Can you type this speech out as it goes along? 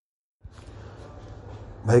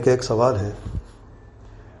بھائی کا ایک سوال ہے،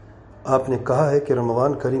 آپ نے کہا ہے کہ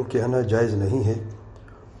رمضان کریم کہنا جائز نہیں ہے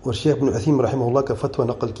اور شیخ بن عثیم رحمہ اللہ کا فتویٰ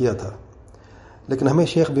نقل کیا تھا، لیکن ہمیں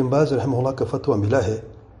شیخ بن باز رحمہ اللہ کا فتویٰ ملا ہے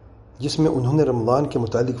جس میں انہوں نے رمضان کے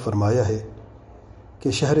متعلق فرمایا ہے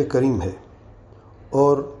کہ شہر کریم ہے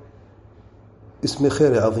اور اس میں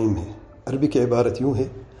خیر عظیم ہے۔ عربی کی عبارت یوں ہے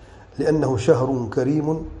لأنه شہر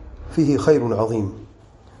کریم فیہ خیر عظیم۔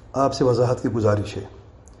 آپ سے وضاحت کی گزارش ہے۔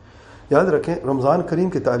 یاد رکھیں، رمضان کریم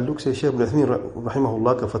کے تعلق سے شیخ بن عثیم رحمہ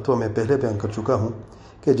اللہ کا فتویٰ میں پہلے بیان کر چکا ہوں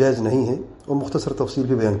کہ جائز نہیں ہے اور مختصر تفصیل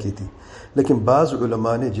بھی بیان کی تھی، لیکن بعض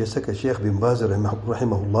علماء نے جیسا کہ شیخ بن باز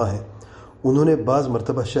رحمہ اللہ ہے، انہوں نے بعض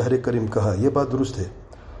مرتبہ شہر کریم کہا۔ یہ بات درست ہے،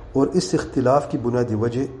 اور اس اختلاف کی بنیادی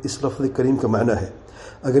وجہ اس لفظ کریم کا معنی ہے۔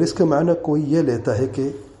 اگر اس کا معنی کوئی یہ لیتا ہے کہ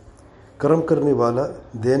کرم کرنے والا،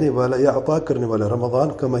 دینے والا یا عطا کرنے والا رمضان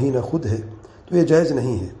کا مہینہ خود ہے تو یہ جائز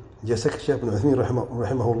نہیں ہے، جیسا کہ شیخ بن عثیم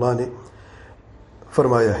رحمہ اللہ نے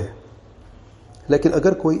فرمایا ہے۔ لیکن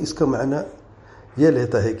اگر کوئی اس کا معنی یہ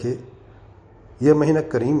لیتا ہے کہ یہ مہینہ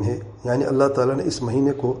کریم ہے، یعنی اللہ تعالیٰ نے اس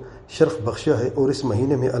مہینے کو شرف بخشا ہے اور اس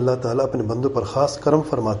مہینے میں اللہ تعالیٰ اپنے بندوں پر خاص کرم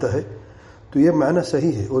فرماتا ہے، تو یہ معنی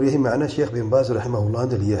صحیح ہے اور یہی معنی شیخ بن باز رحمہ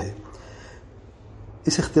اللہ نے لیا ہے۔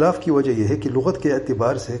 اس اختلاف کی وجہ یہ ہے کہ لغت کے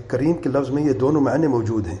اعتبار سے کریم کے لفظ میں یہ دونوں معنی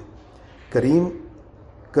موجود ہیں۔ کریم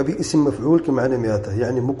کبھی اسم مفعول کے معنی میں آتا ہے،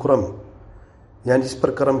 یعنی مکرم، یعنی جس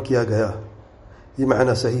پر کرم کیا گیا، یہ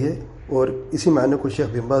معنی صحیح ہے اور اسی معنی کو شیخ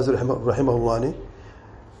بن باز رحمہ اللہ نے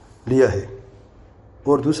لیا ہے۔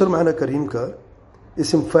 اور دوسرا معنی کریم کا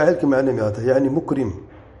اسم فاعل کے معنی میں آتا ہے، یعنی مکرم،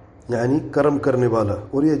 یعنی کرم کرنے والا،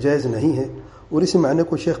 اور یہ جائز نہیں ہے، اور اسی معنی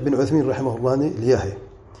کو شیخ بن عثیم رحمہ اللہ نے لیا ہے۔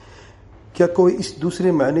 کیا کوئی اس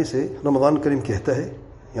دوسرے معنی سے رمضان کریم کہتا ہے،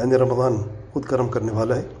 یعنی رمضان خود کرم کرنے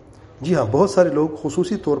والا ہے؟ جی ہاں، بہت سارے لوگ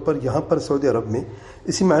خصوصی طور پر یہاں پر سعودی عرب میں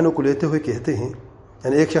اسی معنی کو لیتے ہوئے کہتے ہیں،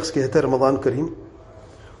 یعنی ایک شخص کہتا ہے رمضان کریم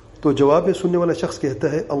تو جواب میں سننے والا شخص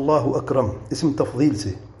کہتا ہے اللہ اکرم، اسم تفضیل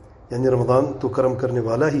سے، یعنی رمضان تو کرم کرنے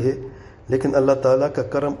والا ہی ہے لیکن اللہ تعالیٰ کا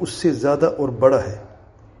کرم اس سے زیادہ اور بڑا ہے۔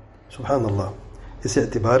 سبحان اللہ۔ اس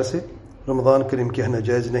اعتبار سے رمضان کریم کہنا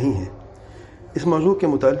جائز نہیں ہے۔ اس موضوع کے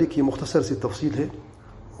متعلق یہ مختصر سی تفصیل ہے۔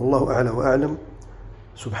 واللہ اعلم واعلم۔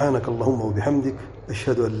 سبحانک اللہم وبحمدک،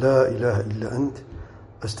 اشہد ان لا الہ الا انت،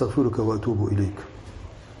 استغفرک واتوب الیک۔